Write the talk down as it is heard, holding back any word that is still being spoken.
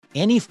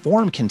Any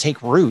form can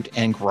take root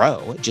and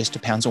grow. It just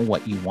depends on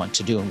what you want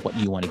to do and what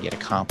you want to get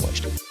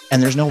accomplished.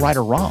 And there's no right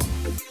or wrong.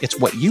 It's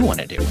what you want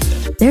to do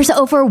with it. There's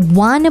over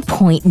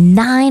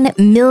 1.9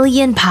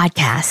 million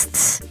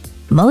podcasts.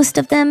 Most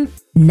of them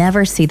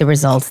never see the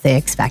results they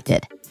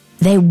expected.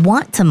 They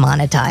want to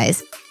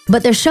monetize,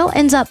 but their show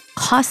ends up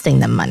costing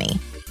them money,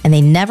 and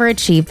they never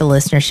achieve the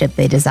listenership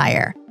they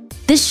desire.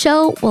 This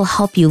show will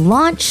help you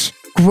launch,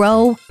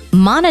 grow,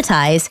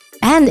 monetize,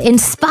 and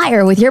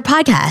inspire with your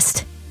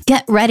podcast.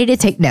 Get ready to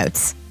take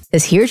notes,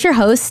 because here's your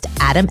host,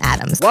 Adam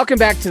Adams. Welcome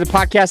back to the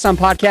Podcast on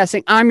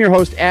Podcasting. I'm your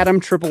host, Adam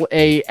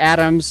AAA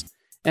Adams,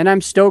 and I'm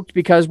stoked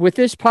because with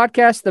this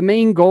podcast, the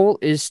main goal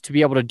is to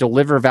be able to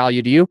deliver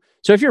value to you.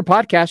 So if you're a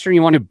podcaster and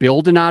you want to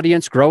build an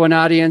audience, grow an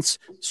audience,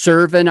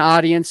 serve an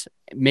audience,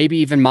 maybe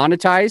even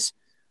monetize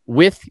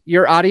with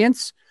your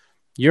audience,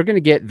 you're going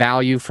to get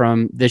value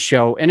from this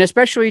show. And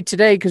especially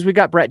today, because we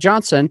got Brett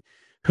Johnson,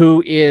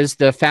 who is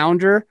the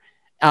founder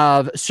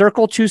of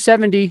Circle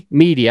 270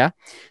 Media.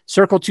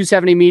 Circle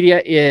 270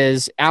 Media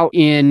is out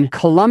in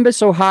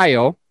Columbus,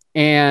 Ohio,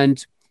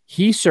 and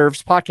he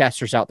serves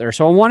podcasters out there.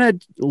 So I want to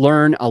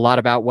learn a lot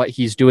about what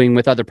he's doing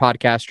with other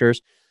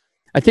podcasters.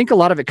 I think a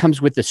lot of it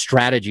comes with the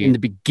strategy in the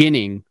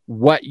beginning,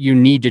 what you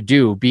need to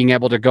do, being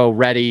able to go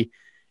ready,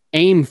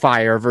 aim,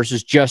 fire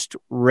versus just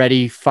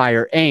ready,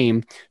 fire,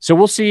 aim. So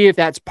we'll see if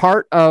that's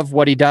part of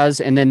what he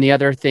does. And then the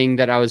other thing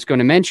that I was going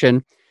to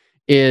mention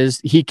is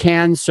he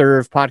can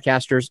serve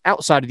podcasters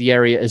outside of the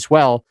area as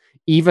well,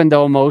 even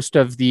though most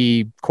of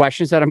the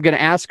questions that I'm going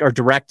to ask are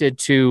directed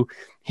to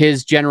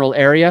his general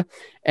area.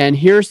 And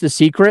here's the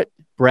secret,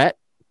 Brett,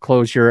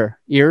 close your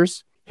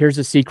ears. Here's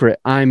the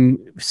secret. I'm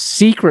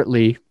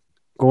secretly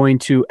going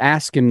to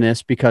ask him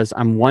this because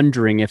I'm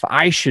wondering if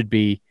I should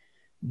be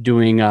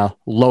doing a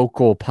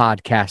local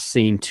podcast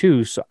scene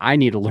too. So I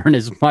need to learn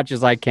as much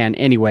as I can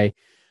anyway.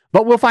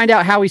 But we'll find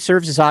out how he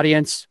serves his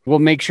audience. We'll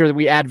make sure that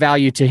we add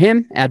value to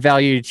him, add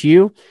value to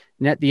you.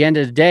 And at the end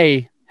of the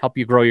day, help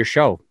you grow your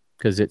show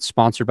because it's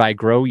sponsored by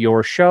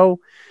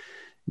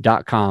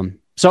growyourshow.com.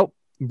 So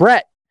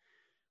Brett,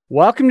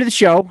 welcome to the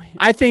show.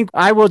 I think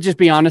I will just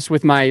be honest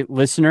with my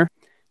listener.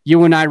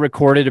 You and I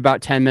recorded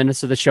about 10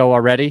 minutes of the show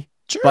already.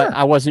 Sure. But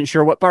I wasn't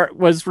sure what part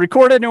was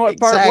recorded and what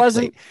part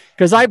wasn't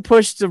because I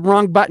pushed the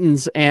wrong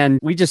buttons and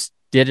we just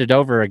did it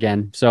over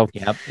again. So,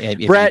 yep.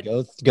 If Brett,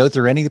 you go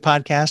through any of the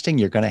podcasting,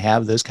 you're going to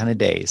have those kind of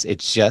days.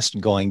 It's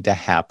just going to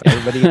happen.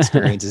 Everybody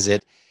experiences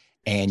it,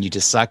 and you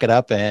just suck it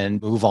up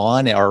and move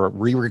on or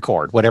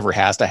re-record, whatever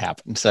has to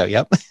happen. So,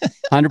 yep.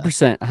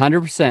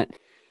 100%.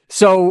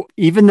 So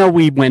even though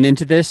we went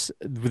into this,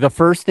 the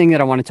first thing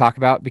that I want to talk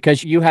about,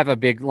 because you have a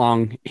big,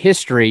 long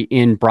history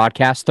in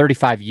broadcast,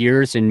 35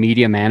 years in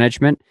media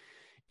management.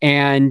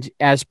 And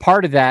as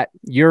part of that,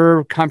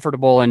 you're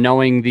comfortable in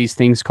knowing these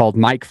things called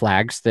mic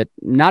flags that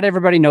not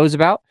everybody knows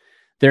about.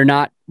 They're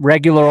not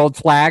regular old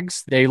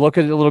flags. They look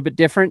a little bit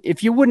different.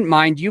 If you wouldn't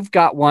mind, you've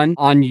got one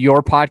on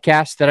your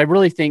podcast that I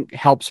really think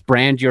helps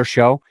brand your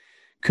show.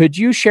 Could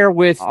you share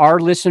with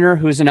our listener,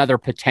 who's another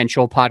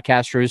potential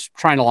podcaster who's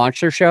trying to launch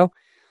their show,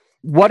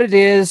 what it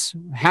is,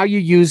 how you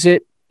use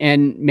it,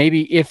 and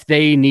maybe if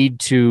they need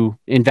to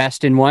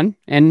invest in one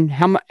and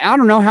I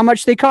don't know how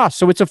much they cost.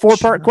 So it's a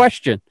 4-part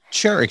question.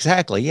 Sure,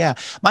 exactly. Yeah.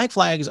 Mic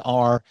flags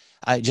are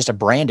just a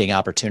branding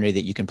opportunity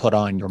that you can put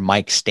on your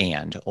mic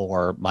stand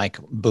or mic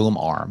boom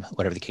arm,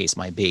 whatever the case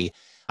might be.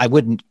 I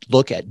wouldn't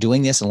look at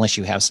doing this unless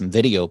you have some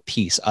video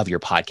piece of your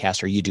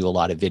podcast or you do a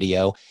lot of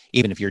video.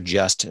 Even if you're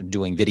just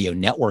doing video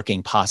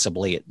networking,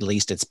 possibly at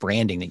least it's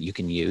branding that you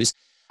can use.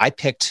 I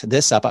picked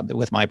this up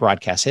with my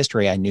broadcast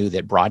history. I knew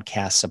that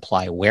Broadcast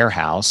Supply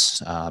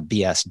Warehouse,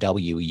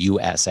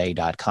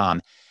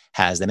 bswusa.com,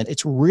 has them.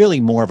 It's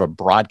really more of a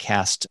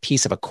broadcast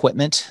piece of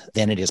equipment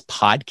than it is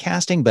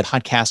podcasting, but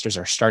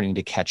podcasters are starting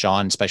to catch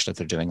on, especially if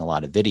they're doing a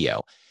lot of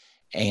video.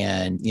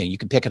 And you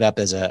can pick it up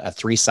as a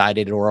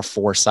 3-sided or a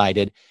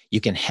 4-sided. You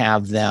can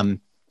have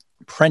them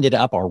printed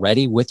up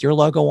already with your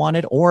logo on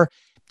it, or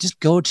just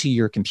go to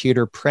your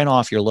computer, print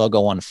off your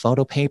logo on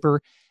photo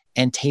paper,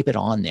 and tape it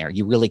on there.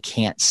 You really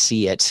can't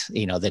see it,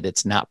 that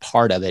it's not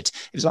part of it.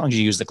 As long as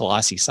you use the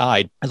glossy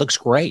side, it looks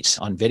great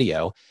on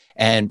video.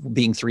 And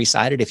being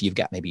 3-sided, if you've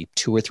got maybe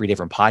 2 or 3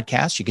 different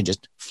podcasts, you can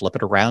just flip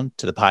it around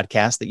to the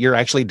podcast that you're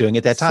actually doing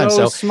at that time.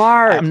 So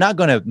smart. I'm not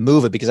going to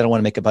move it because I don't want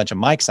to make a bunch of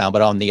mic sound,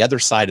 but on the other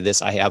side of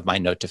this, I have my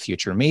Note to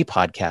Future Me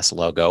podcast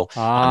logo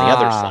on the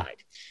other side.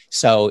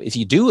 So if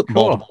you do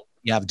multiple,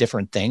 you have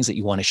different things that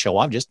you want to show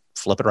off, just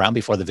flip it around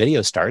before the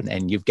video starts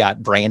and you've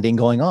got branding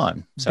going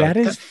on. So that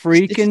is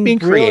freaking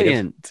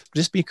brilliant.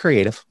 Just be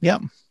creative. Yeah.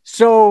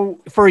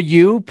 So for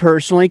you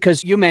personally,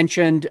 because you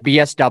mentioned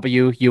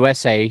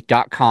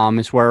bswusa.com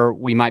is where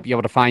we might be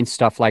able to find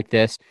stuff like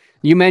this.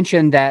 You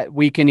mentioned that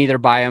we can either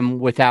buy them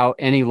without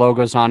any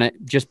logos on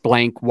it, just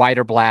blank, white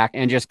or black,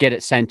 and just get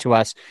it sent to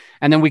us.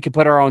 And then we could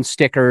put our own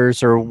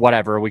stickers or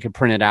whatever. We could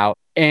print it out.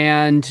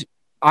 And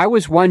I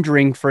was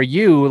wondering for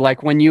you,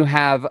 like when you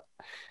have,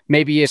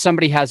 maybe if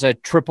somebody has a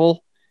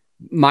triple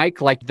mic,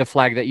 like the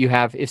flag that you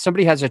have, if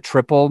somebody has a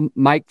triple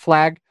mic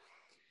flag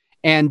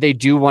and they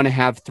do want to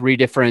have 3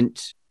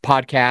 different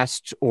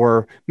podcasts,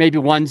 or maybe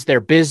one's their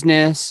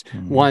business,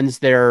 one's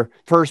their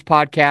first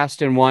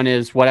podcast, and one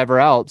is whatever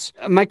else.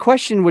 My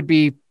question would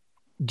be,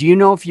 do you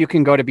know if you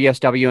can go to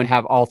BSW and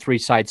have all three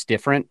sites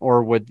different,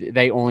 or would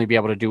they only be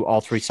able to do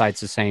all three sites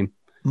the same?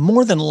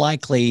 More than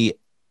likely,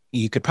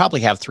 you could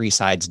probably have three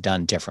sides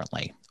done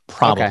differently.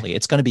 Probably. Okay.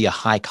 It's going to be a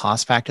high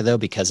cost factor, though,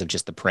 because of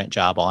just the print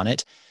job on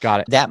it.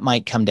 Got it. That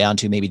might come down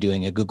to maybe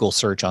doing a Google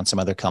search on some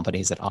other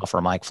companies that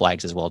offer mic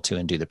flags as well, too,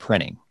 and do the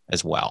printing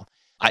as well.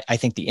 I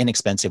think the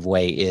inexpensive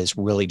way is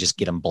really just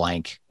get them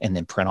blank and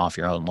then print off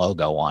your own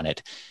logo on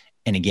it.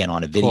 And again,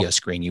 on a video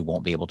screen, you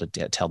won't be able to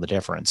tell the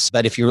difference.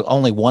 But if you're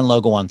only one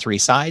logo on three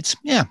sides,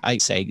 yeah, I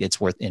say it's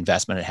worth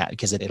investment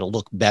because it'll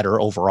look better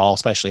overall,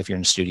 especially if you're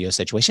in a studio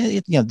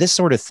situation. This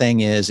sort of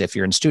thing is, if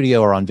you're in studio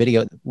or on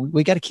video,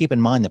 we got to keep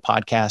in mind that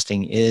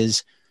podcasting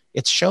it's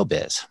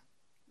showbiz.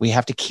 We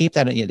have to keep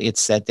that.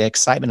 It's that the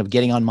excitement of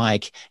getting on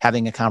mic,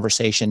 having a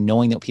conversation,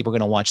 knowing that people are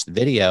going to watch the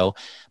video,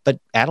 but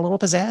add a little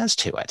pizzazz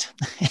to it.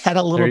 Add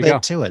a little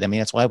bit to it. I mean,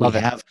 that's why we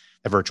have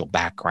the virtual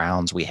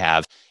backgrounds. We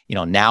have,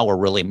 now we're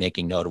really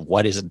making note of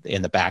what is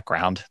in the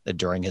background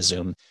during a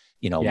Zoom,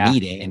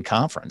 meeting and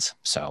conference.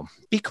 So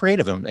be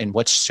creative in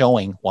what's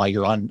showing while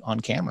you're on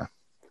camera.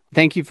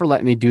 Thank you for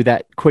letting me do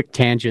that quick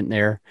tangent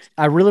there.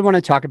 I really want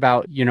to talk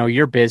about,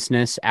 your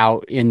business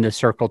out in the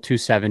Circle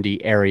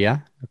 270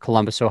 area,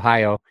 Columbus,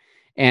 Ohio,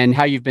 and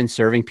how you've been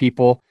serving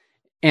people.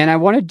 And I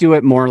want to do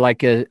it more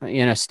like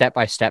in a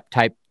step-by-step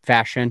type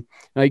fashion,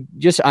 like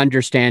just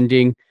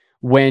understanding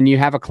when you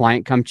have a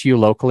client come to you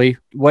locally,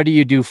 what do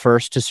you do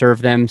first to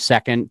serve them,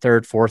 second,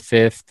 third, fourth,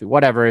 fifth,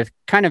 whatever,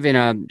 kind of in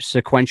a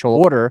sequential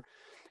order.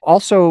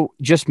 Also,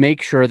 just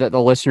make sure that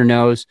the listener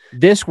knows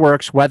this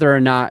works whether or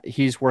not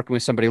he's working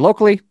with somebody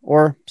locally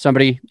or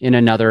somebody in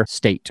another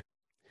state.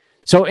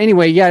 So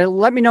anyway,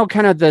 let me know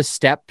kind of the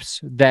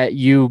steps that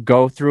you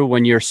go through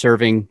when you're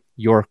serving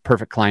your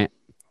perfect client.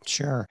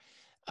 Sure.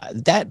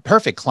 That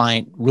perfect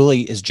client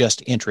really is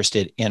just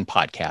interested in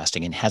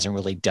podcasting and hasn't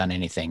really done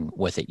anything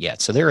with it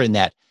yet. So they're in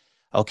that,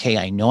 okay,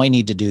 I know I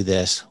need to do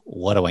this.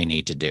 What do I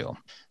need to do?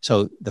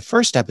 So the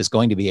first step is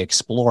going to be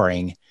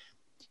exploring,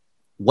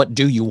 what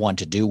do you want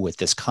to do with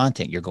this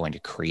content you're going to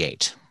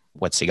create?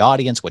 What's the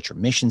audience? What's your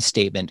mission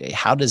statement?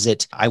 How does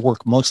it? I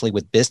work mostly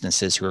with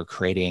businesses who are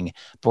creating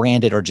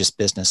branded or just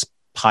business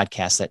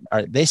podcasts that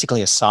are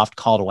basically a soft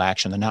call to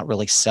action. They're not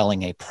really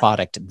selling a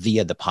product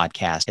via the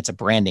podcast. It's a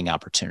branding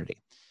opportunity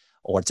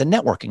or it's a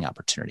networking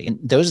opportunity. And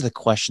those are the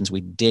questions we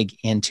dig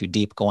into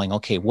deep, going,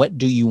 okay, what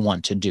do you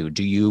want to do?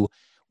 Do you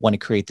want to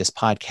create this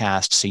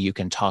podcast so you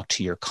can talk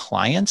to your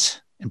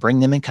clients and bring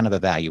them in kind of a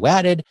value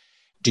added?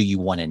 Do you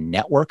want to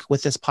network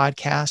with this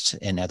podcast?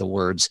 In other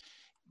words,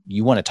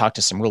 you want to talk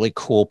to some really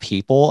cool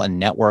people and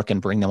network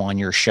and bring them on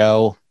your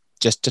show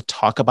just to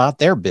talk about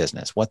their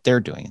business, what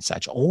they're doing and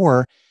such?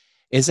 Or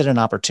is it an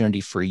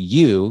opportunity for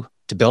you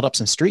to build up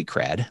some street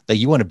cred, that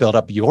you want to build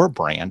up your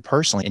brand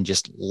personally and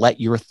just let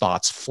your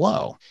thoughts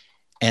flow?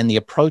 And the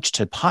approach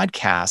to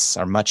podcasts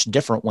are much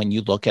different when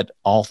you look at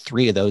all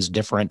three of those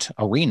different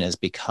arenas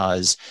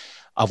because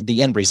of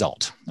the end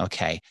result.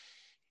 Okay.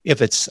 If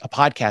it's a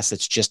podcast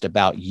that's just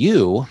about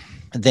you,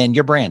 then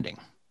you're branding.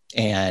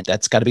 And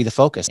that's got to be the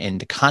focus. And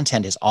the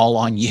content is all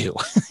on you.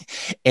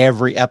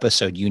 Every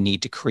episode you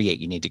need to create,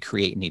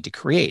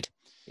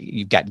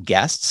 You've got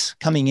guests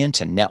coming in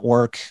to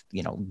network,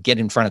 get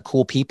in front of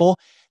cool people.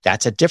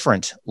 That's a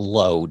different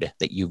load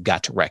that you've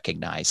got to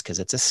recognize because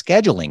it's a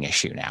scheduling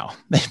issue now,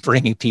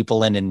 bringing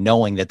people in and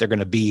knowing that they're going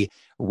to be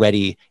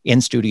ready in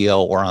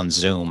studio or on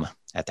Zoom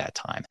at that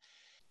time.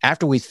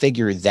 After we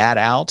figure that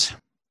out,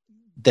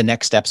 the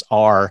next steps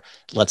are,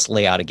 let's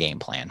lay out a game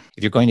plan.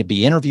 If you're going to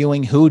be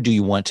interviewing, who do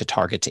you want to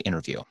target to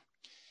interview?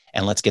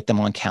 And let's get them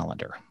on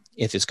calendar.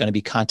 If it's going to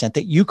be content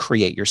that you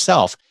create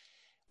yourself,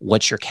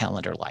 what's your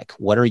calendar like?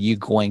 What are you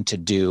going to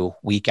do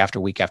week after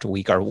week after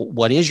week? Or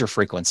what is your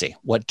frequency?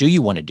 What do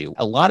you want to do?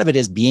 A lot of it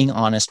is being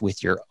honest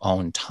with your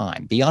own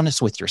time. Be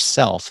honest with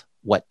yourself.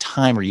 What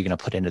time are you going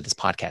to put into this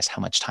podcast?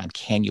 How much time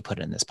can you put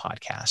in this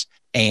podcast?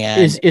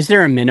 And is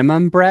there a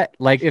minimum, Brett?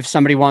 Like if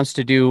somebody wants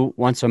to do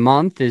once a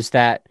month, is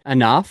that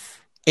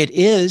enough? It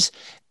is,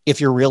 if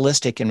you're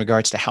realistic in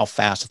regards to how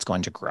fast it's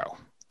going to grow.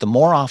 The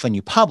more often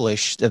you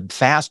publish, the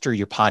faster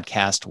your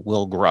podcast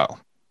will grow.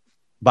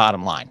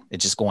 Bottom line,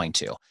 it's just going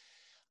to.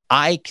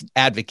 I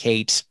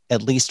advocate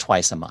at least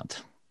twice a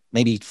month,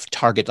 maybe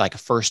target like a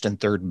first and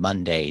third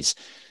Mondays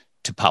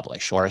to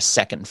publish, or a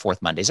second and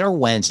fourth Mondays or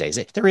Wednesdays.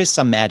 There is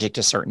some magic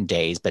to certain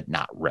days, but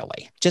not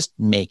really. Just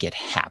make it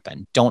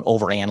happen. Don't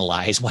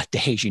overanalyze what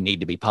days you need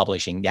to be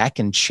publishing. That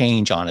can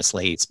change,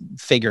 honestly. It's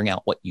figuring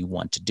out what you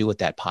want to do with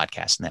that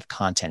podcast and that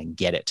content and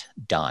get it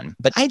done.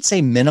 But I'd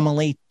say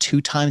minimally 2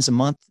 times a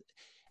month.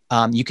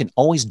 You can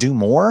always do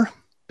more,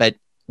 but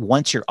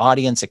once your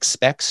audience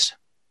expects,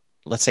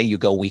 let's say you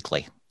go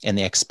weekly and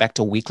they expect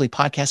a weekly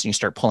podcast and you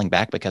start pulling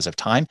back because of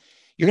time,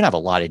 you're going to have a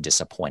lot of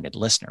disappointed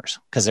listeners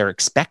because they're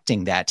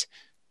expecting that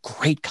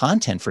great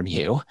content from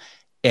you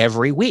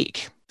every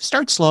week.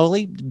 Start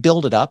slowly,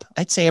 build it up.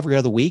 I'd say every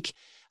other week.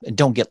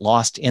 Don't get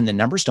lost in the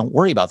numbers. Don't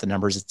worry about the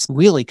numbers. It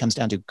really comes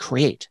down to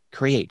create.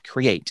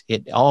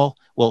 It all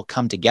will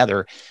come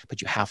together,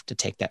 but you have to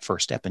take that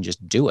first step and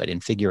just do it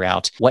and figure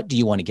out, what do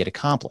you want to get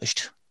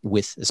accomplished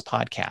with this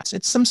podcast?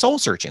 It's some soul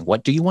searching.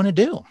 What do you want to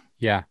do?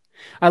 Yeah.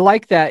 I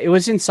like that. It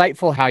was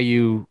insightful how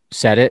you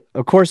said it.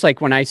 Of course,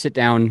 like when I sit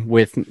down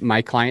with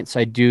my clients,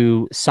 I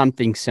do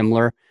something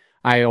similar.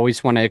 I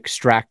always want to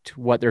extract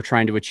what they're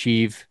trying to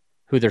achieve,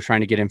 who they're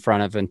trying to get in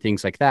front of, and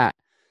things like that.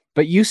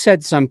 But you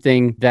said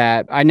something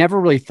that I never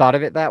really thought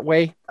of it that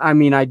way. I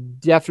mean, I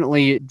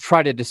definitely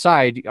try to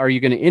decide, are you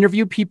going to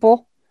interview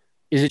people?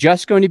 Is it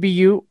just going to be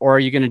you, or are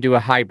you going to do a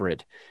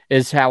hybrid?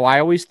 Is how I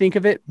always think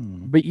of it.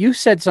 But you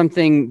said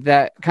something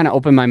that kind of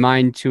opened my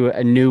mind to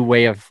a new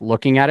way of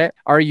looking at it.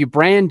 Are you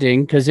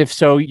branding? Because if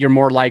so, you're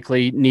more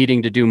likely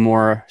needing to do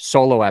more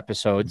solo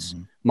episodes,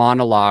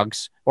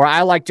 monologues, or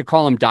I like to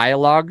call them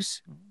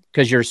dialogues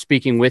because you're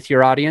speaking with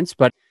your audience,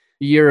 but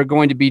you're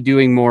going to be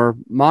doing more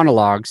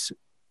monologues.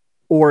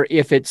 Or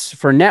if it's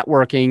for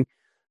networking,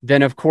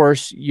 then of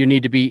course you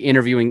need to be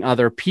interviewing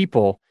other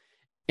people.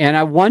 And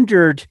I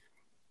wondered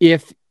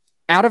if,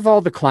 out of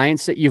all the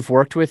clients that you've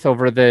worked with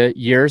over the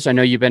years, I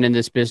know you've been in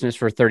this business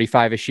for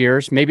 35-ish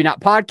years, maybe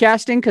not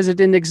podcasting because it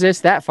didn't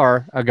exist that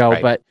far ago,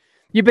 right, but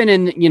you've been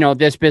in,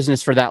 this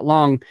business for that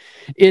long.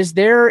 Is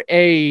there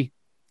a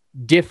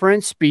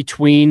difference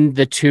between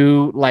the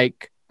two?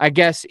 Like, I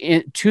guess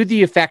to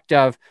the effect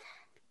of,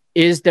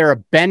 is there a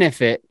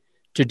benefit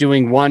to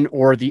doing one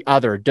or the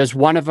other? Does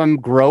one of them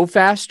grow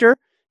faster?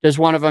 Does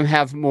one of them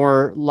have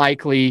more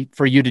likely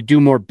for you to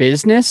do more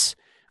business?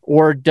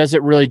 Or does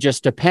it really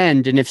just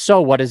depend? And if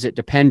so, what does it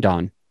depend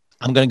on?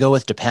 I'm going to go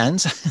with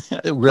depends,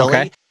 really.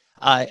 Okay.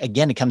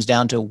 Again, it comes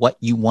down to what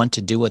you want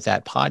to do with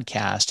that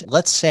podcast.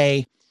 Let's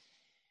say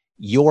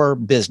your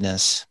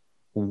business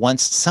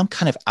wants some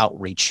kind of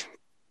outreach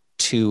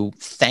to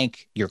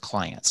thank your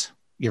clients,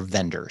 your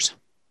vendors.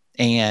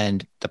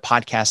 And the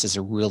podcast is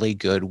a really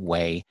good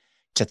way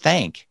to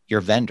thank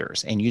your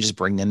vendors. And you just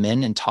bring them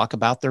in and talk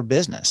about their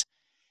business.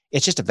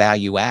 It's just a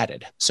value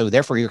added. So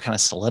therefore, you're kind of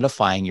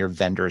solidifying your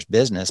vendor's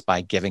business by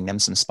giving them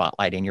some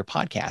spotlight in your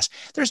podcast.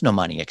 There's no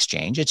money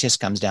exchange. It just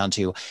comes down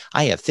to,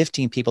 I have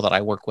 15 people that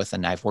I work with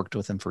and I've worked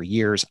with them for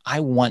years. I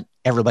want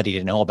everybody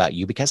to know about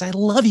you because I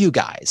love you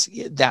guys.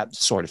 That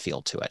sort of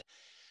feel to it.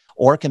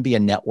 Or it can be a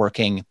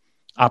networking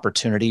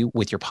opportunity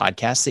with your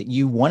podcast that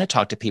you want to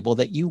talk to people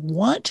that you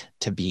want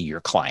to be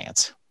your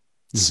clients.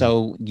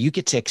 So you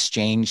get to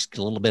exchange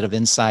a little bit of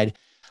inside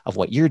of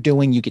what you're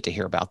doing. You get to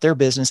hear about their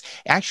business,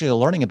 actually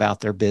learning about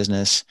their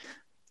business,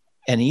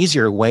 an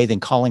easier way than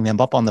calling them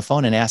up on the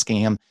phone and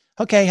asking them,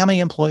 okay, how many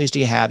employees do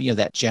you have?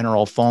 That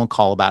general phone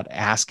call about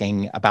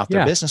asking about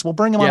their business. We'll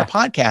bring them on a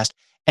podcast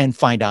and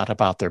find out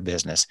about their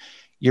business.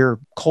 You're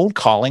cold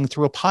calling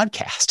through a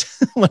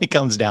podcast when it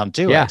comes down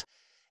to it,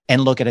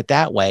 and look at it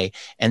that way,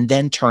 and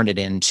then turn it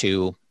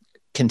into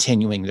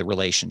continuing the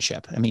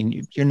relationship. I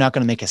mean, you're not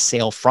going to make a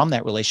sale from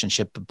that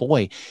relationship, but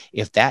boy,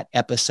 if that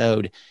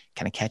episode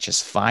kind of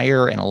catches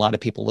fire and a lot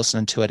of people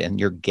listening to it and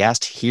your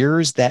guest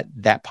hears that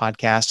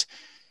podcast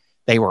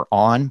they were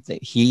on,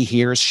 that he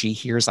hears, she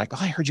hears, like, oh,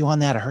 I heard you on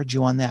that. I heard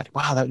you on that.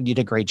 Wow, you did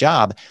a great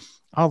job.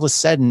 All of a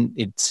sudden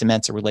it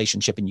cements a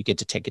relationship and you get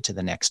to take it to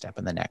the next step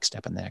and the next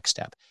step and the next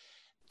step.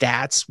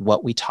 That's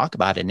what we talk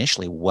about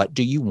initially. What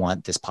do you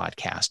want this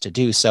podcast to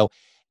do? So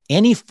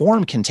any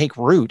form can take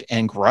root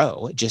and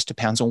grow. It just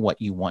depends on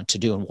what you want to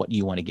do and what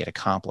you want to get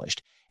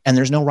accomplished. And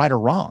there's no right or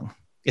wrong.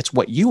 It's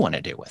what you want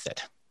to do with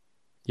it.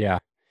 Yeah.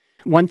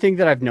 One thing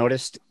that I've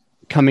noticed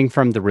coming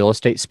from the real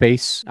estate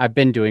space, I've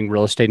been doing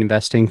real estate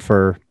investing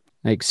for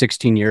like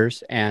 16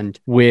 years. And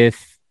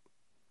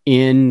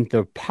in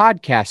the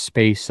podcast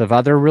space of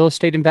other real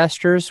estate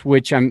investors,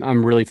 which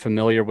I'm really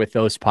familiar with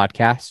those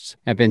podcasts.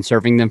 I've been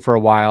serving them for a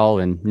while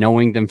and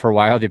knowing them for a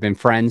while. They've been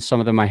friends. Some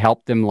of them, I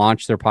helped them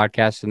launch their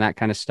podcasts and that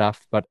kind of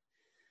stuff. But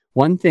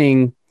one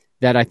thing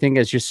that I think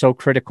is just so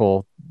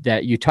critical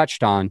that you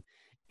touched on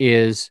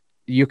is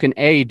you can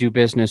do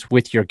business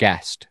with your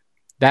guest.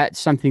 That's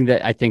something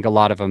that I think a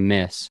lot of them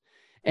miss.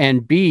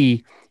 And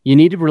B, you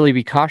need to really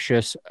be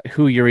cautious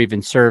who you're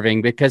even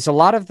serving, because a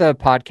lot of the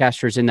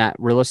podcasters in that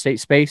real estate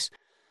space,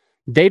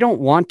 they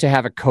don't want to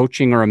have a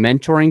coaching or a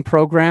mentoring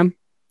program,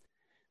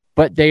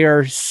 but they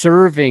are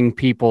serving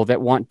people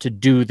that want to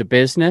do the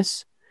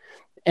business.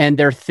 And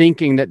they're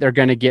thinking that they're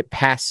going to get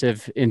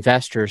passive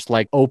investors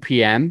like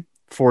OPM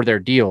for their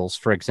deals,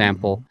 for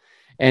example.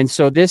 And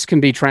so this can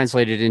be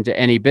translated into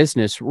any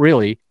business,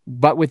 really.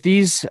 But with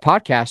these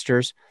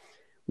podcasters,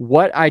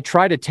 what I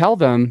try to tell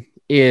them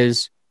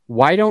is,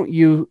 why don't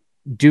you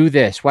do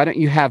this? Why don't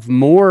you have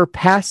more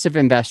passive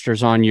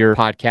investors on your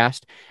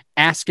podcast,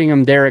 asking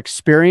them their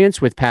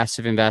experience with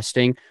passive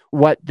investing,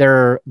 what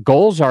their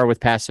goals are with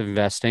passive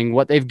investing,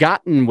 what they've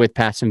gotten with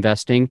passive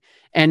investing.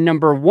 And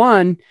number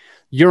one,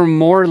 you're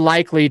more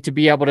likely to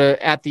be able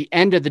to, at the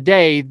end of the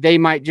day, they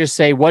might just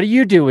say, what do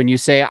you do? And you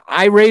say,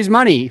 I raise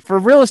money for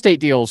real estate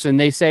deals. And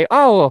they say,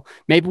 oh,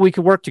 maybe we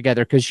could work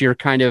together because you're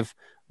kind of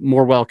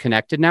more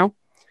well-connected now.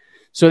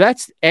 So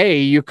that's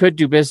you could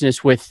do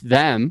business with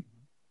them.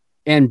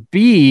 And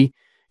B,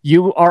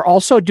 you are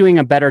also doing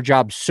a better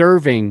job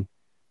serving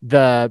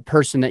the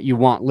person that you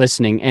want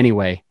listening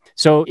anyway.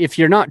 So if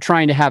you're not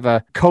trying to have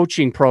a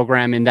coaching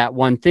program in that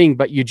one thing,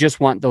 but you just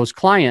want those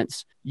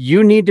clients,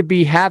 you need to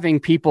be having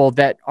people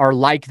that are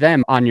like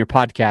them on your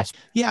podcast.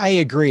 Yeah, I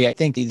agree. I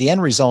think the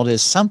end result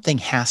is something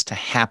has to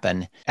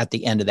happen at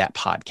the end of that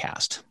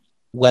podcast,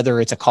 whether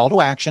it's a call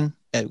to action,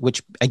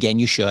 which again,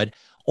 you should,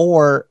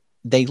 or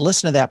they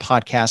listen to that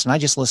podcast. And I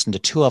just listened to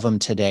 2 of them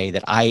today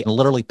that I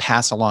literally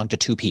pass along to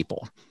 2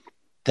 people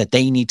that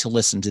they need to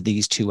listen to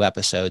these 2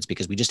 episodes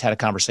because we just had a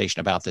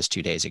conversation about this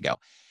 2 days ago.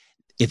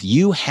 If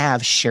you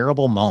have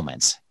shareable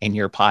moments in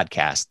your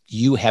podcast,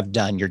 you have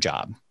done your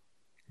job.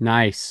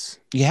 Nice.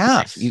 You have.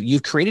 Nice.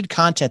 You've created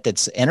content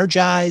that's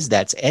energized,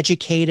 that's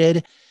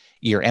educated.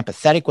 You're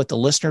empathetic with the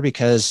listener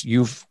because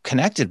you've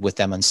connected with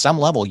them on some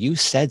level. You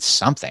said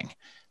something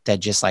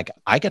that just like,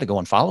 I got to go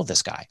and follow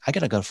this guy. I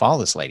got to go follow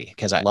this lady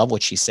because I love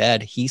what he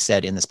said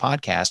in this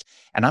podcast,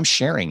 and I'm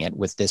sharing it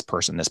with this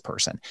person.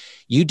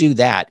 You do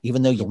that,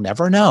 even though you'll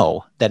never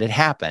know that it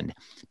happened,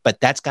 but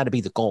that's got to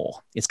be the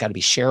goal. It's got to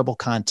be shareable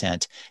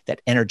content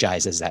that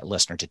energizes that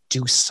listener to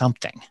do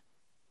something.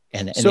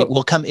 And so,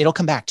 it'll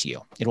come back to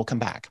you. It'll come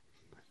back.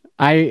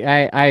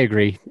 I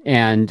agree.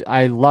 And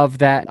I love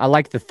that. I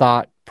like the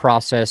thought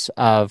process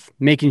of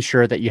making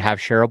sure that you have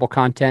shareable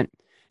content,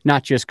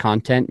 not just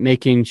content,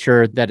 making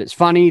sure that it's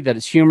funny, that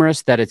it's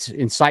humorous, that it's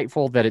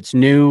insightful, that it's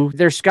new.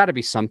 There's got to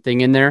be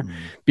something in there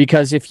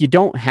because if you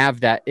don't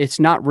have that, it's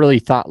not really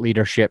thought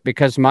leadership,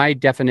 because my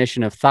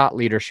definition of thought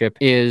leadership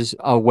is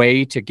a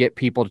way to get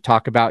people to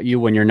talk about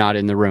you when you're not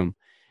in the room.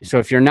 So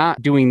if you're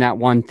not doing that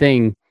one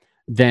thing,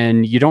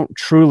 then you don't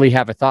truly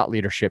have a thought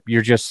leadership.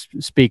 You're just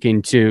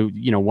speaking to,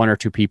 1 or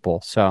 2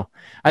 people. So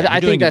I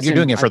think you're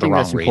doing it for the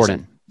wrong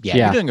reason. Yeah,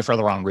 yeah, you're doing it for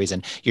the wrong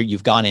reason.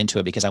 You've gone into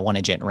it because I want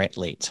to generate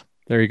leads.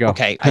 There you go.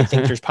 Okay, I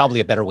think there's probably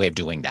a better way of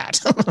doing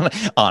that,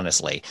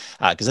 honestly,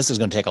 because this is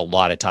going to take a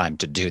lot of time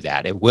to do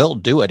that. It will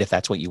do it if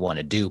that's what you want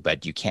to do,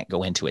 but you can't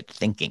go into it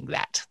thinking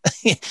that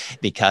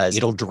because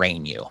it'll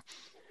drain you.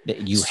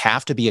 You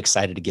have to be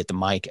excited to get the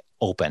mic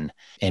open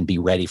and be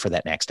ready for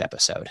that next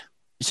episode.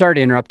 Sorry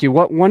to interrupt you.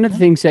 One of the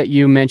things that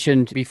you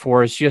mentioned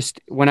before is just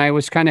when I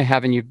was kind of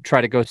having you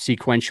try to go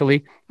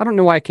sequentially. I don't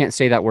know why I can't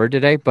say that word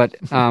today, but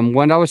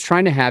when I was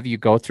trying to have you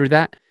go through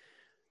that,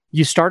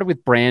 you started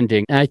with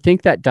branding. And I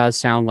think that does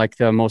sound like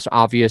the most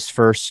obvious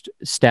first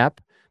step.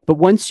 But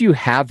once you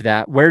have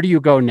that, where do you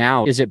go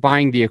now? Is it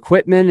buying the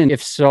equipment? And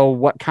if so,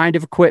 what kind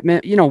of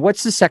equipment?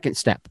 What's the second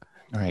step?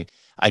 All right.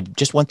 I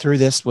just went through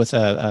this with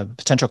a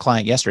potential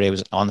client yesterday. I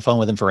was on the phone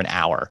with him for an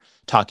hour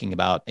talking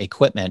about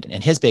equipment.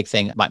 And his big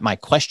thing, my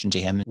question to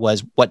him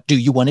was, what do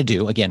you want to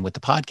do, again, with the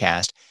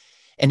podcast?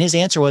 And his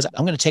answer was,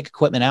 I'm going to take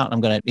equipment out and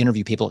I'm going to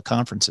interview people at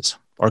conferences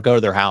or go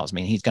to their house. I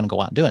mean, he's going to go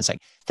out and do it. It's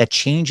like that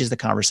changes the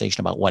conversation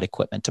about what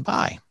equipment to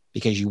buy,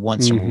 because you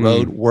want some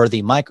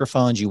road-worthy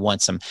microphones. You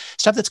want some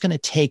stuff that's going to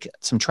take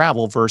some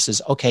travel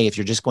versus, okay, if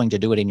you're just going to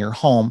do it in your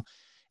home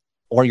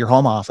or your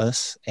home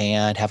office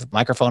and have a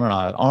microphone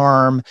on an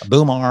arm, a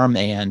boom arm,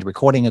 and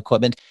recording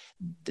equipment,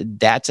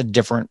 that's a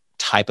different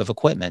type of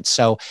equipment.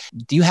 So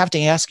do you have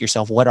to ask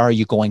yourself, what are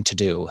you going to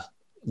do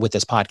with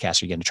this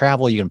podcast? Are you going to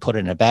travel? You're going to put it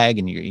in a bag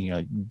and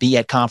you be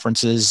at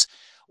conferences,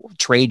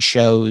 trade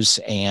shows.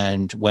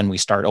 And when we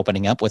start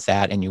opening up with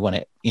that and you want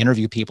to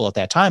interview people at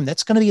that time,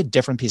 that's going to be a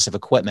different piece of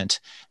equipment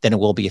than it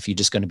will be if you're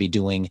just going to be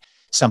doing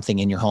something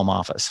in your home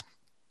office.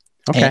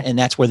 Okay. And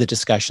that's where the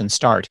discussions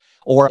start.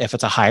 Or if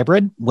it's a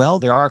hybrid, well,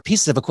 there are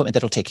pieces of equipment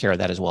that'll take care of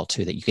that as well,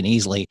 too, that you can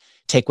easily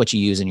take what you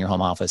use in your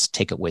home office,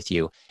 take it with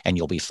you, and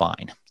you'll be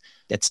fine.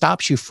 It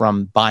stops you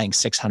from buying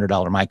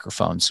 $600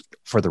 microphones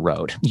for the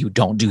road. You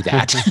don't do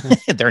that.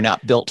 They're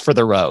not built for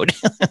the road.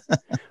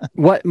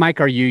 What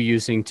mic are you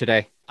using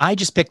today? I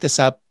just picked this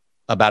up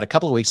about a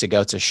couple of weeks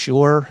ago. It's a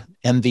Shure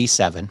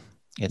MV7.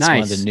 It's nice.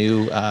 One of the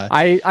new...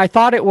 I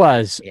thought it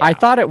was. Yeah. I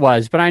thought it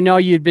was, but I know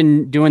you'd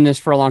been doing this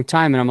for a long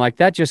time, and I'm like,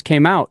 that just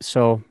came out.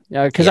 So,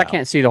 because I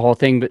can't see the whole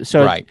thing. But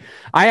so right.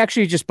 I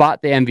actually just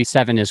bought the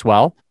MV7 as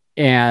well.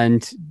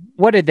 And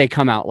what did they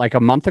come out, like a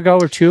month ago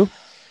or 2?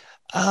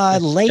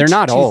 Late. They're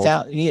not old.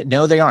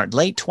 No, they aren't.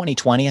 Late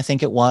 2020, I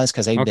think it was,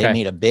 because they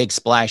made a big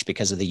splash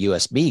because of the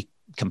USB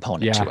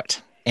component to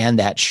it. And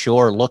that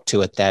Shure look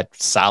to it, that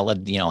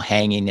solid,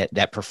 hanging,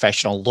 that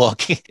professional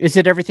look. Is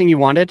it everything you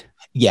wanted?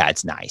 Yeah,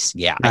 it's nice.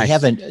 Yeah. Nice. I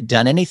haven't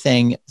done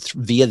anything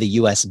via the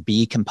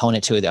USB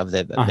component to it of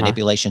the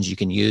manipulations you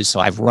can use.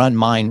 So I've run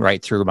mine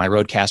right through my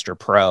Rodecaster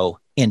Pro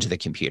into the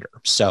computer.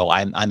 So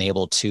I'm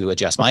able to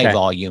adjust my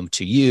volume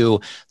to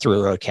you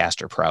through a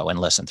Rodecaster Pro and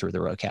listen through the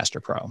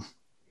Rodecaster Pro.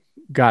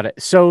 Got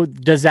it. So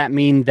does that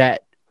mean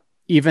that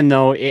even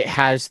though it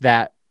has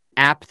that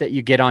app that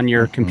you get on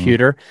your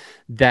computer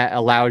that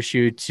allows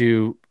you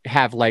to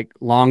have like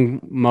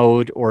long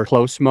mode or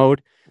close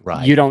mode,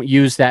 right, you don't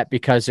use that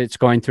because it's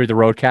going through the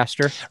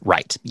Rodecaster?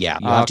 Right. Yeah.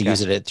 You have to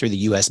use it through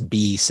the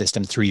USB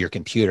system through your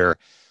computer.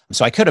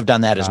 So I could have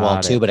done that as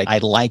well too, Got it. but I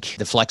like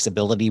the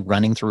flexibility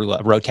running through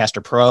a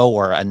Rodecaster Pro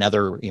or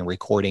another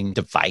recording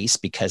device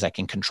because I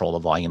can control the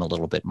volume a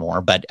little bit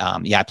more. But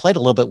yeah, I played a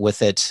little bit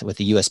with it with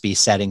the USB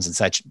settings and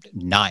such.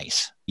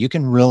 Nice. You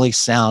can really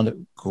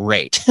sound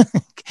great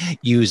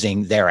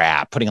using their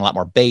app, putting a lot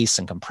more bass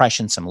and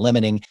compression, some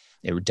limiting.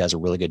 It does a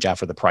really good job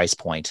for the price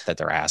point that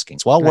they're asking.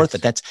 It's well worth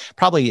it. That's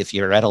probably if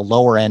you're at a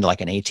lower end, like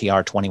an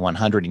ATR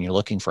 2100 and you're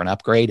looking for an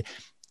upgrade,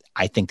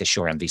 I think the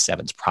Shure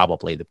MV7 is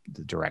probably the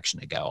direction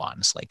to go,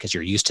 honestly, because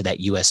you're used to that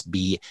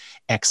USB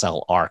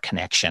XLR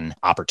connection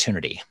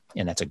opportunity,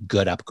 and that's a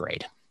good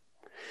upgrade.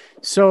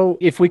 So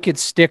if we could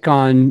stick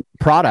on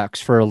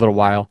products for a little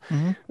while,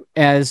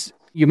 as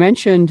you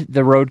mentioned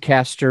the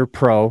Rodecaster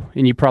Pro,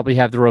 and you probably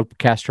have the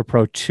Rodecaster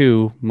Pro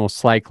 2,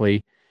 most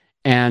likely.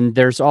 And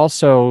there's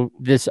also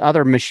this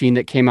other machine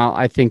that came out,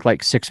 I think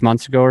like 6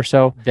 months ago or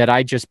so, that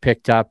I just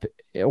picked up,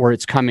 or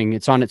it's coming.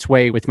 It's on its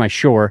way with my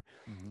Shure.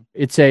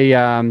 It's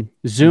a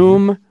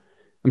Zoom.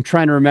 I'm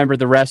trying to remember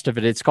the rest of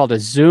it. It's called a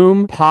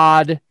Zoom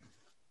Pod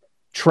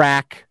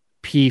Track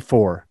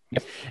P4.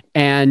 Yep.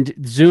 And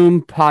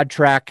Zoom Pod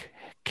Track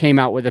came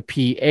out with a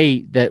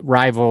P8 that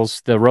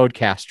rivals the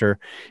Rodecaster.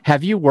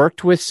 Have you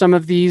worked with some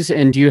of these?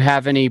 And do you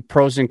have any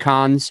pros and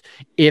cons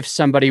if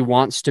somebody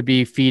wants to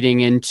be feeding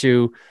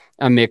into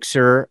a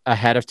mixer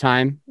ahead of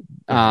time,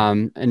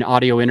 an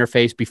audio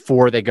interface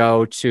before they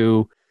go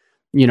to,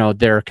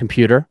 their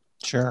computer?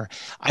 Sure.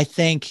 I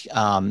think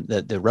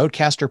the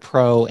Rodecaster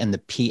Pro and the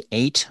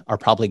P8 are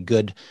probably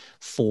good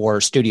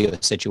for studio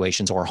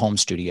situations or home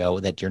studio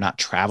that you're not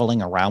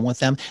traveling around with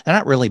them. They're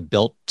not really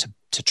built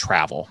to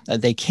travel.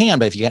 They can,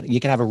 but if you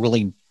can have a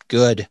really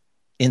good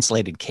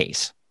insulated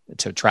case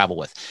to travel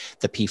with.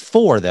 The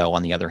P4, though,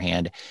 on the other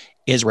hand,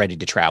 is ready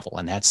to travel.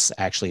 And that's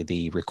actually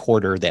the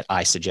recorder that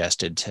I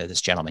suggested to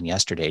this gentleman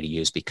yesterday to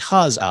use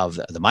because of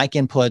the mic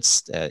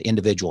inputs, the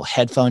individual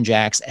headphone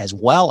jacks, as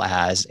well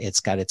as it's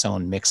got its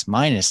own mix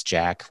minus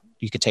jack.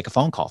 You could take a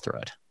phone call through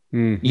it.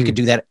 You could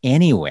do that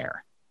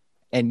anywhere.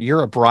 And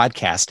you're a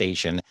broadcast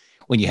station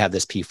when you have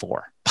this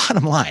P4.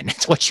 Bottom line,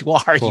 it's what you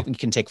are. Cool. You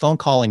can take phone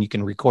call and you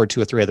can record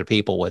 2 or 3 other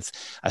people with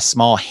a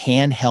small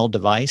handheld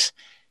device.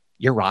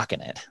 You're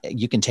rocking it.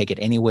 You can take it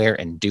anywhere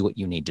and do what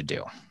you need to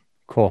do.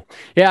 Cool.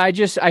 Yeah,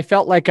 I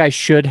felt like I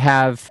should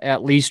have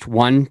at least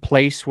one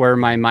place where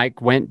my mic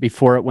went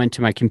before it went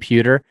to my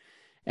computer.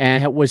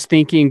 And I was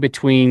thinking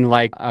between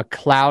like a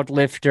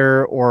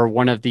Cloudlifter or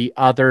one of the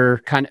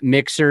other kind of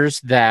mixers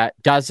that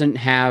doesn't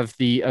have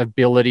the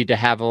ability to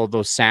have all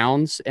those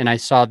sounds. And I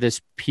saw this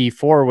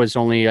P4 was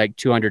only like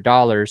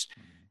 $200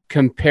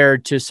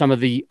 compared to some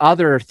of the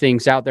other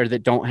things out there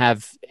that don't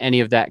have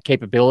any of that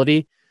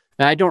capability.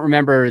 I don't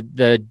remember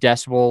the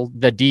decibel,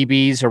 the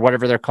dBs or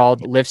whatever they're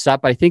called, lifts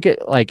up. I think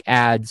it like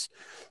adds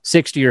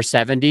 60 or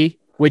 70,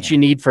 which you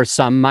need for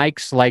some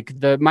mics. Like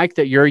the mic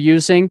that you're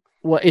using,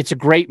 well, it's a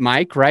great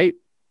mic, right?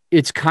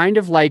 It's kind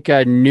of like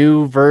a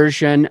new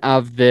version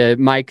of the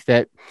mic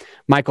that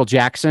Michael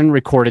Jackson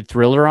recorded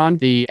Thriller on,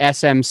 the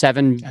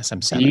SM7.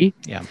 SM7,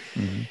 yeah.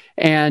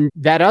 And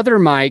that other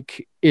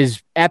mic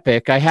is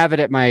epic. I have it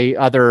at my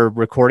other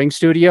recording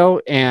studio,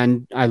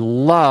 and I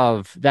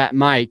love that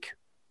mic.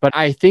 But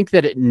I think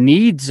that it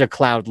needs a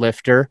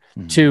Cloudlifter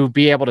to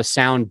be able to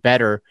sound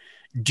better.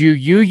 Do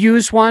you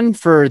use one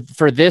for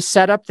this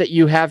setup that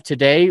you have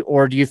today,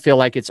 or do you feel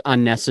like it's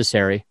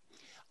unnecessary?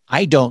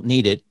 I don't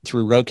need it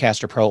through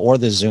Rodecaster Pro or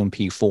the Zoom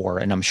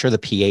P4, and I'm sure the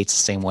P8's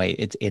the same way.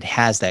 It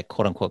has that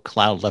quote-unquote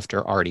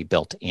Cloudlifter already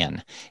built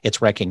in.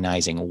 It's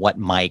recognizing what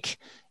mic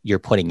you're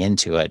putting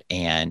into it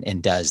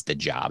and does the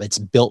job. It's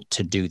built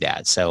to do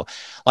that. So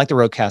like the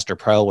Rodecaster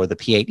Pro or the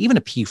P8, even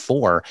a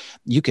P4,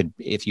 you could,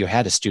 if you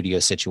had a studio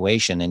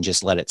situation and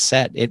just let it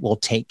set, it will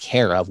take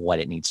care of what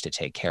it needs to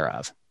take care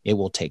of. It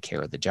will take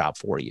care of the job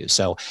for you.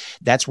 So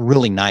that's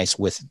really nice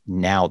with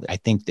now. I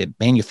think that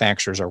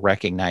manufacturers are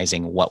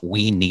recognizing what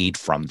we need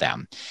from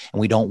them. And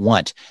we don't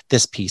want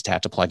this piece to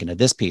have to plug into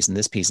this piece and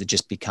this piece. It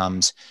just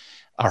becomes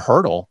a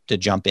hurdle to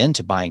jump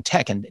into buying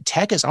tech, and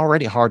tech is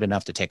already hard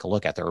enough to take a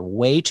look at. There are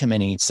way too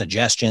many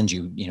suggestions.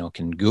 You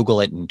can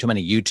Google it, and too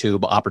many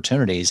YouTube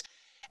opportunities,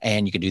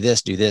 and you can do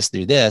this, do this,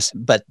 do this.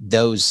 But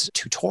those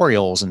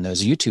tutorials and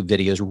those YouTube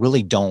videos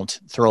really don't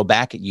throw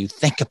back at you.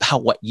 Think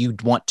about what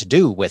you'd want to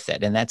do with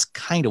it. And that's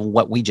kind of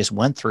what we just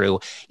went through.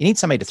 You need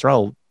somebody to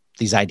throw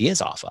these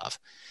ideas off of.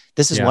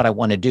 This is what I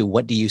want to do.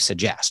 What do you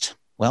suggest?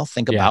 Well,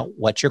 think about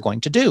what you're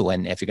going to do.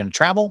 And if you're going to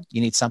travel, you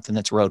need something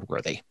that's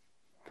roadworthy.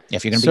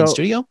 If you're going to be in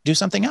studio, do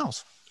something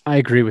else. I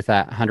agree with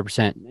that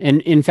 100%.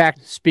 And in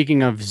fact,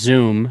 speaking of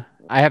Zoom,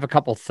 I have a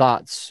couple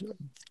thoughts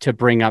to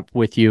bring up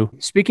with you.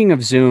 Speaking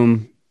of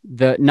Zoom,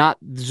 not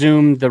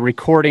Zoom, the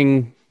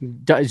recording,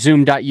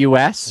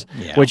 Zoom.us,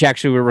 which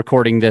actually we're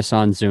recording this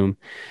on Zoom,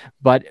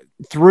 but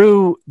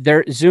through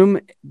their Zoom,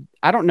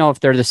 I don't know if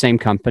they're the same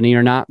company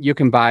or not. You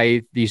can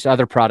buy these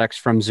other products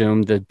from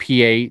Zoom, the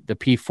P8, the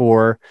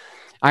P4.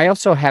 I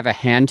also have a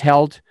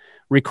handheld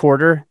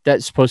recorder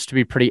that's supposed to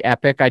be pretty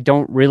epic. I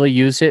don't really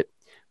use it.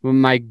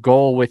 My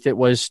goal with it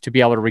was to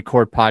be able to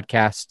record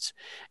podcasts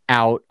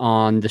out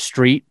on the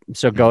street.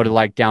 So go to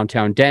like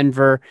downtown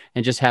Denver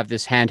and just have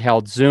this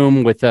handheld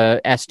Zoom with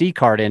a SD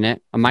card in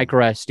it, a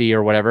micro SD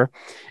or whatever,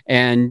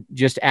 and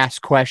just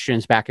ask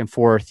questions back and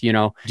forth. You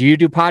know, do you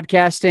do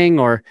podcasting,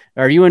 or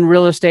are you in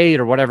real estate,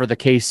 or whatever the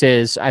case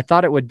is? I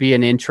thought it would be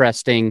an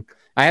interesting,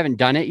 I haven't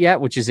done it yet,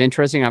 which is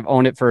interesting. I've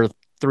owned it for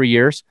 3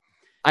 years.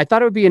 I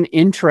thought it would be an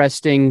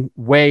interesting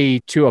way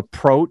to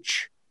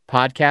approach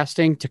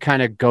podcasting, to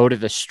kind of go to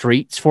the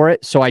streets for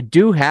it. So I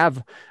do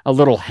have a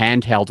little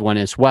handheld one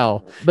as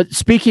well. But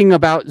speaking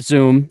about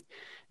Zoom,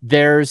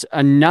 there's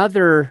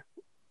another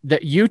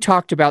that you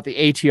talked about, the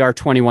ATR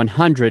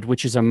 2100,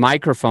 which is a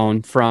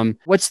microphone from,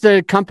 what's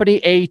the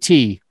company? AT?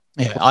 Yeah,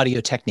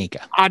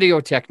 Audio-Technica.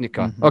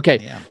 Audio-Technica. Okay.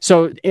 Yeah.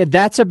 So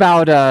that's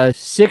about a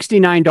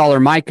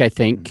 $69 mic, I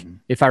think,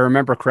 if I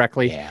remember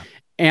correctly. Yeah.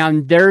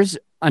 And there's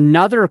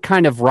another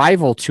kind of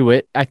rival to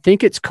it. I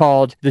think it's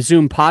called the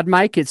Zoom Pod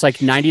Mic. It's like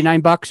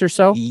 $99 or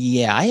so.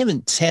 Yeah, I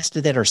haven't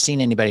tested it or seen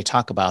anybody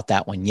talk about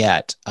that one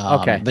yet.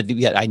 Okay. But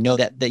yeah, I know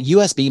that the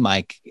USB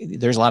mic,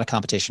 there's a lot of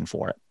competition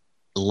for it.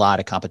 A lot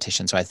of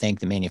competition. So I think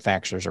the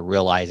manufacturers are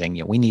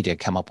realizing, we need to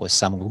come up with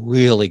some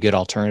really good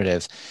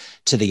alternative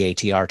to the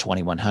ATR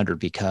 2100,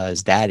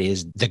 because that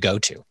is the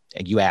go-to.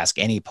 And you ask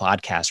any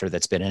podcaster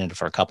that's been in it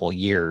for a couple of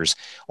years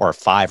or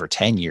 5 or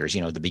 10 years,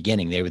 at the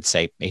beginning, they would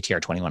say ATR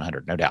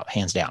 2100, no doubt,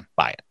 hands down,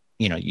 buy it.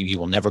 You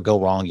will never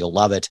go wrong. You'll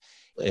love it.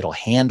 It'll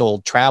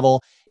handle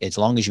travel as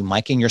long as you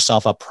micing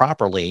yourself up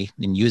properly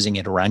and using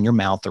it around your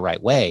mouth the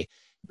right way.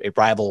 It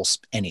rivals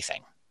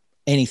anything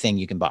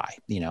you can buy,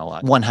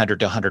 $100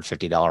 to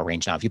 $150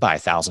 range. Now, if you buy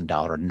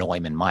 $1,000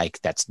 Neumann mic,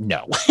 that's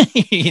no,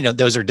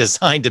 those are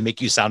designed to make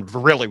you sound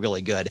really,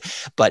 really good,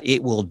 but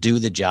it will do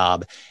the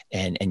job,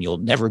 and you'll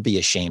never be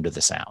ashamed of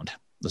the sound.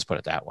 Let's put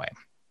it that way.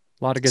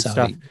 A lot of good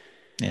stuff.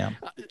 Yeah.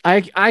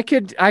 I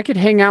could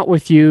hang out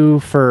with you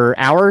for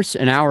hours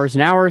and hours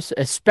and hours,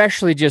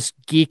 especially just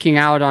geeking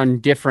out on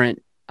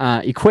different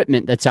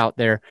equipment that's out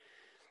there.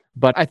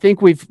 But I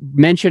think we've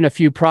mentioned a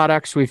few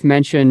products. We've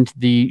mentioned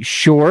the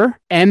Shure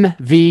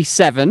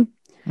MV7,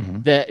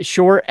 the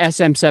Shure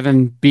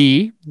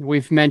SM7B.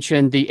 We've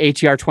mentioned the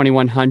ATR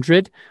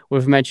 2100.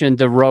 We've mentioned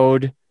the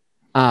Rode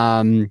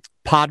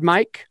Pod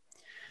Mic.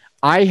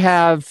 I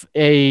have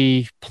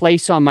a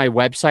place on my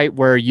website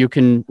where you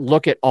can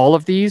look at all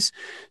of these.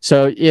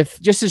 So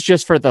if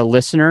just for the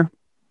listener,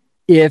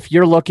 if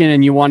you're looking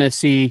and you want to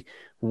see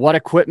what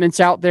equipment's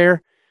out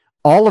there,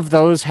 all of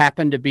those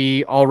happen to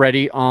be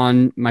already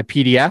on my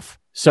PDF.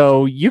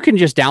 So you can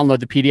just download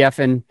the PDF.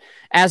 And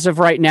as of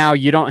right now,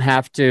 you don't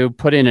have to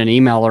put in an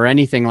email or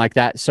anything like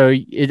that. So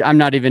I'm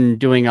not even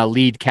doing a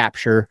lead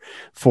capture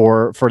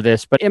for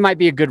this, but it might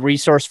be a good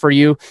resource for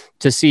you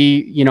to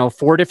see,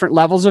 4 different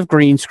levels of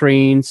green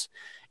screens,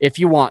 if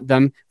you want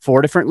them,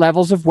 4 different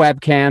levels of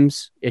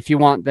webcams, if you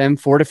want them,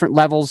 4 different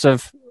levels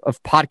of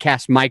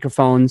podcast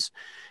microphones.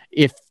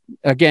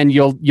 Again,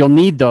 you'll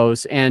need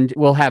those, and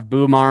we'll have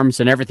boom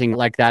arms and everything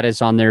like that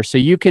is on there. So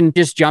you can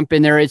just jump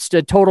in there. It's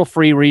a total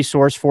free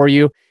resource for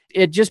you.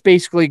 It just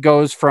basically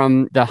goes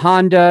from the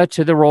Honda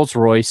to the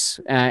Rolls-Royce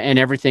and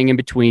everything in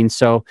between.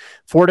 So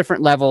 4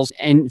 different levels.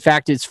 In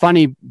fact, it's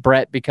funny,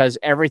 Brett, because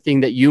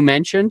everything that you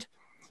mentioned,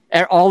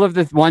 all of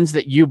the ones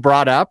that you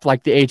brought up,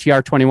 like the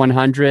ATR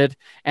 2100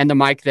 and the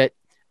mic that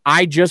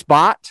I just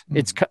bought,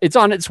 it's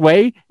on its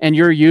way and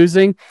you're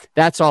using,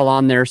 that's all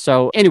on there.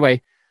 So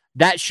anyway,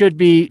 that should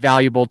be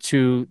valuable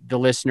to the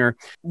listener.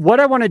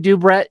 What I want to do,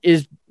 Brett,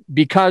 is,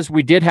 because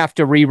we did have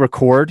to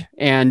re-record,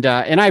 and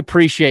I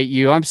appreciate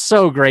you. I'm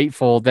so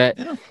grateful that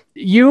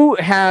you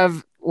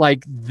have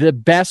like the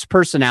best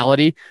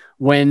personality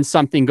when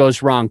something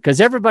goes wrong,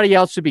 because everybody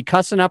else would be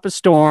cussing up a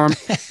storm,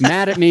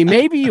 mad at me.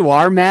 Maybe you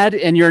are mad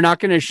and you're not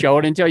going to show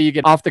it until you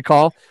get off the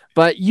call,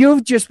 but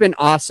you've just been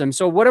awesome.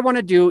 So what I want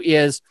to do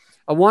is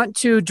I want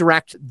to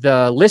direct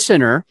the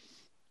listener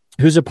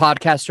who's a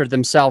podcaster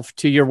themselves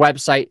to your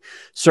website,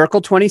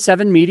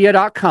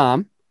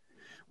 circle27media.com,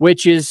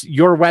 which is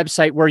your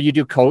website where you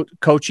do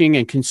coaching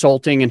and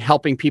consulting and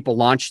helping people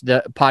launch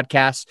the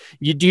podcast.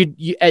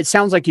 It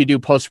sounds like you do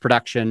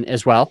post-production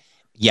as well.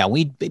 Yeah,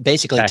 we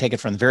basically take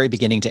it from the very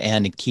beginning to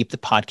end and keep the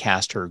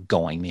podcaster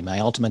going. I mean, my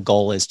ultimate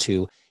goal is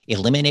to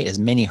eliminate as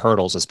many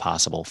hurdles as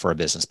possible for a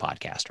business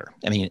podcaster.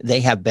 I mean,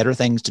 they have better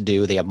things to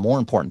do. They have more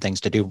important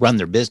things to do, run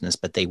their business,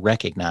 but they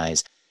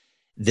recognize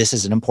this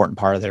is an important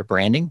part of their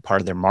branding,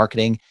 part of their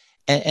marketing,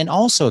 and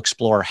also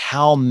explore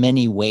how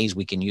many ways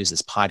we can use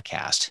this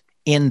podcast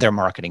in their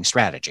marketing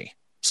strategy.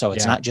 So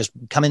it's not just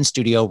come in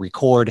studio,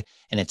 record,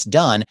 and it's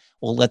done.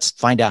 Well, let's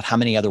find out how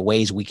many other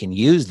ways we can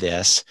use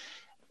this,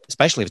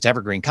 especially if it's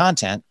evergreen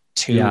content,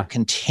 to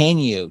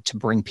continue to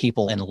bring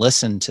people and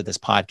listen to this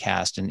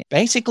podcast and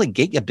basically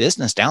get your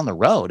business down the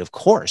road. Of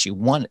course, you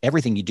want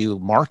everything you do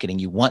marketing,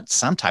 you want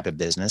some type of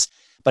business,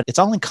 but it's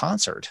all in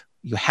concert.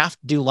 You have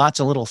to do lots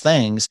of little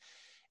things.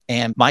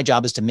 And my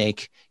job is to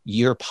make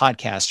your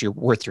podcast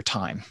worth your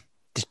time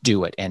to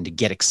do it and to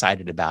get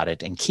excited about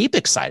it and keep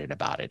excited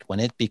about it.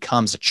 When it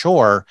becomes a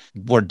chore,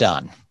 we're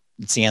done.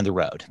 It's the end of the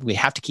road. We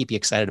have to keep you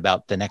excited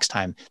about the next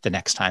time, the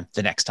next time,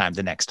 the next time,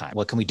 the next time.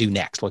 What can we do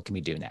next? What can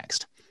we do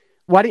next?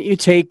 Why don't you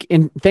take,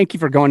 and thank you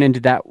for going into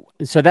that.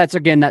 So that's,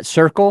 again, that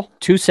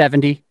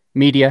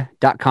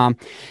circle270media.com.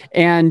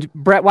 And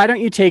Brett, why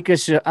don't you take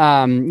us,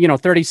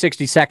 30,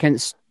 60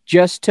 seconds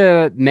just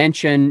to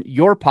mention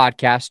your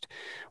podcast,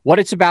 what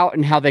it's about,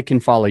 and how they can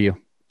follow you.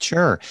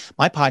 Sure.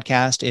 My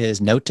podcast is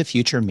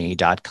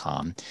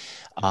notetofutureme.com.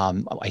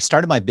 I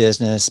started my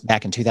business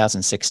back in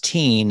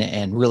 2016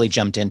 and really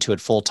jumped into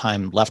it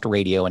full-time, left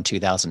radio in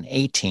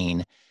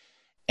 2018.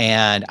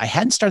 And I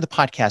hadn't started the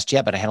podcast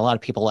yet, but I had a lot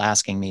of people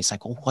asking me, it's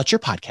like, well, what's your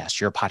podcast?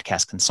 You're a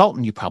podcast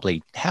consultant. You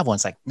probably have one.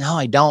 It's like, no,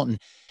 I don't.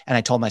 And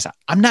I told myself,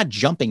 I'm not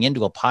jumping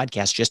into a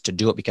podcast just to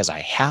do it because I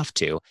have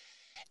to.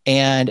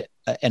 And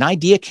an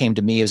idea came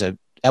to me as a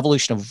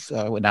evolution of,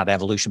 not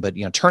evolution, but,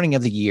 turning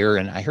of the year.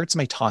 And I heard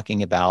somebody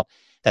talking about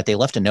that they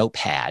left a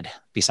notepad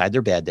beside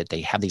their bed, that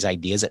they have these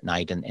ideas at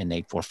night, and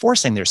they were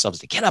forcing themselves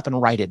to get up and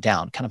write it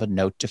down, kind of a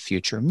note to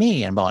future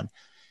me. And I'm going,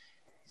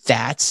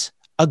 that's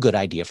a good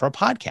idea for a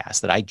podcast,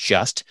 that I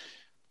just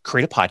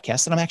create a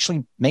podcast that I'm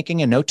actually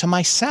making a note to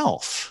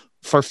myself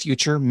for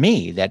future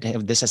me, that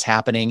this is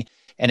happening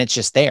and it's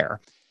just there.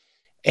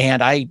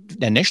 And I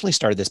initially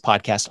started this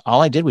podcast.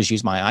 All I did was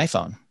use my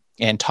iPhone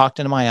and talked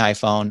into my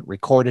iPhone,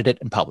 recorded it,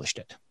 and published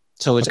it.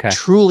 So it's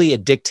truly a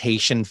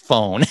dictation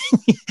phone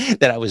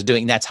that I was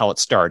doing. That's how it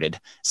started.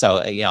 So,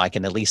 I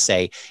can at least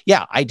say,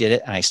 yeah, I did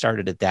it and I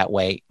started it that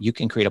way. You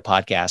can create a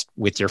podcast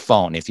with your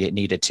phone if you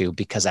needed to,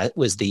 because that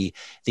was the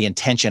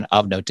intention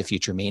of Note to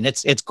Future Me. And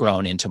it's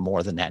grown into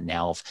more than that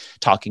now, of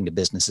talking to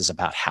businesses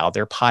about how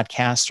their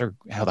podcasts are,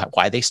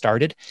 why they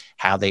started,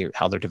 how they're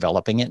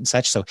developing it and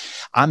such. So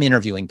I'm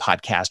interviewing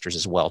podcasters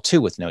as well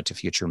too with Note to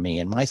Future Me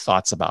and my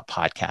thoughts about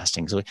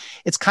podcasting. So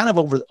it's kind of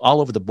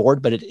all over the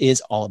board, but it is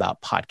all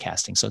about podcasting.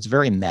 So it's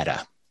very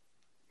meta.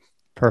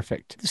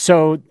 Perfect.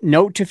 So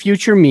Note to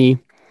Future Me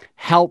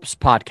helps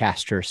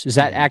podcasters. Is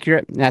that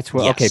accurate? That's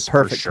what, yes, okay,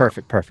 perfect, sure.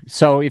 Perfect.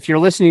 So if you're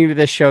listening to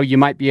this show, you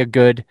might be a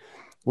good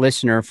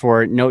listener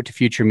for Note to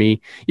Future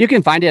Me. You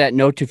can find it at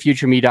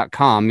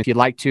notetofutureme.com if you'd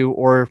like to,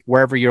 or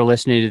wherever you're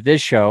listening to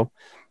this show,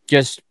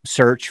 just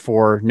search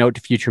for Note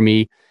to Future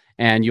Me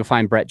and you'll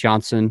find Brett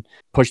Johnson.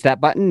 Push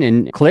that button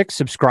and click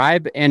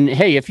subscribe. And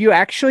hey, if you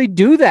actually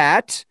do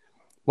that,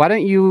 why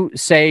don't you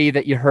say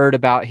that you heard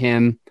about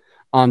him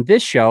on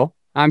this show?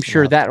 I'm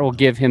sure that will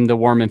give him the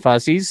warm and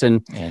fuzzies,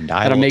 and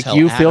that'll make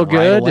you feel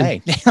good.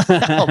 Right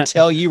I'll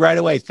tell you right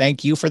away.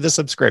 Thank you for the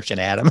subscription,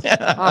 Adam.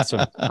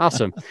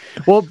 Awesome.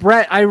 Well,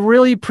 Brett, I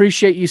really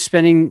appreciate you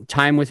spending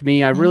time with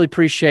me. I really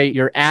appreciate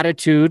your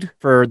attitude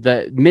for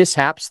the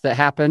mishaps that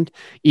happened,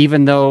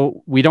 even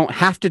though we don't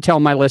have to tell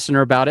my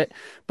listener about it.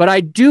 But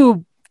I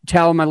do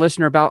tell my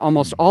listener about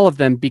almost all of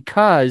them,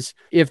 because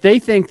if they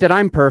think that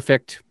I'm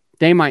perfect,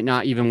 they might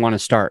not even want to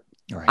start.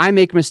 Right. I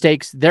make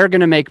mistakes. They're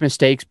going to make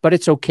mistakes, but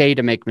it's okay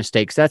to make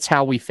mistakes. That's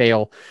how we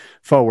fail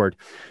forward.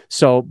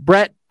 So,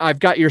 Brett, I've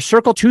got your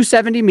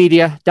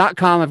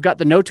circle270media.com. I've got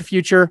the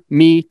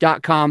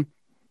notetofutureme.com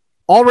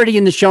already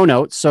in the show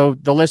notes, so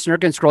the listener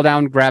can scroll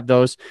down and grab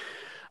those.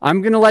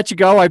 I'm going to let you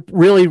go. I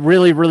really,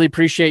 really, really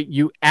appreciate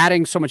you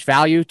adding so much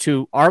value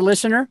to our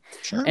listener.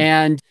 Sure.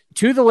 And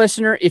to the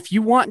listener, if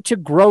you want to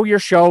grow your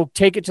show,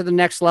 take it to the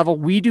next level,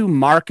 we do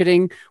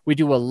marketing. We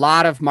do a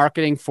lot of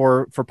marketing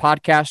for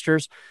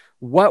podcasters.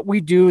 What we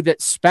do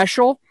that's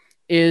special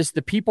is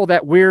the people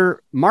that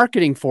we're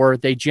marketing for,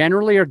 they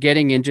generally are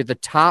getting into the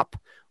top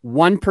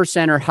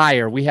 1% or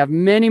higher. We have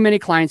many, many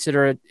clients that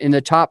are in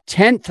the top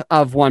 10th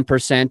of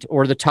 1%,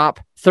 or the top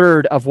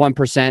 3rd of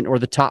 1%, or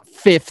the top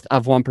 5th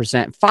of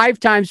 1%, 5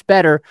 times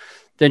better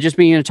than just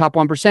being in the top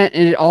 1%.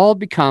 And it all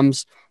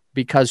becomes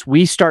because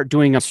we start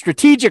doing a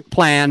strategic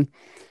plan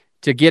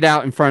to get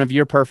out in front of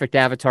your perfect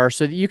avatar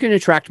so that you can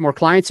attract more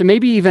clients and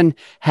maybe even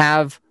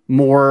have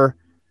more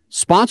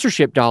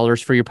sponsorship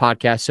dollars for your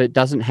podcast, so it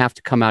doesn't have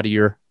to come out of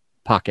your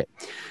pocket.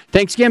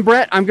 Thanks again,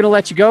 Brett. I'm going to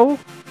let you go.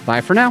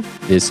 Bye for now.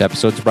 This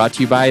episode is brought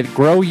to you by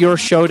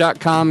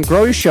GrowYourShow.com.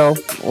 Grow Your Show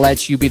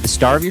lets you be the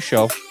star of your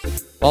show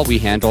while we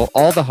handle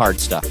all the hard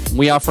stuff.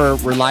 We offer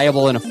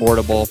reliable and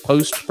affordable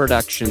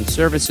post-production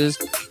services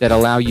that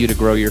allow you to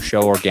grow your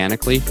show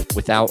organically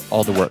without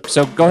all the work.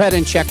 So go ahead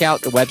and check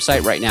out the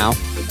website right now,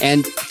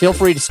 and feel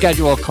free to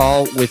schedule a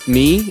call with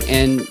me,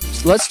 and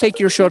let's take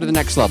your show to the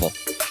next level.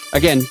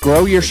 Again,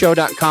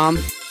 GrowYourShow.com.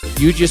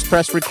 You just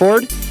press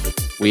record.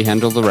 We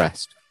handle the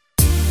rest.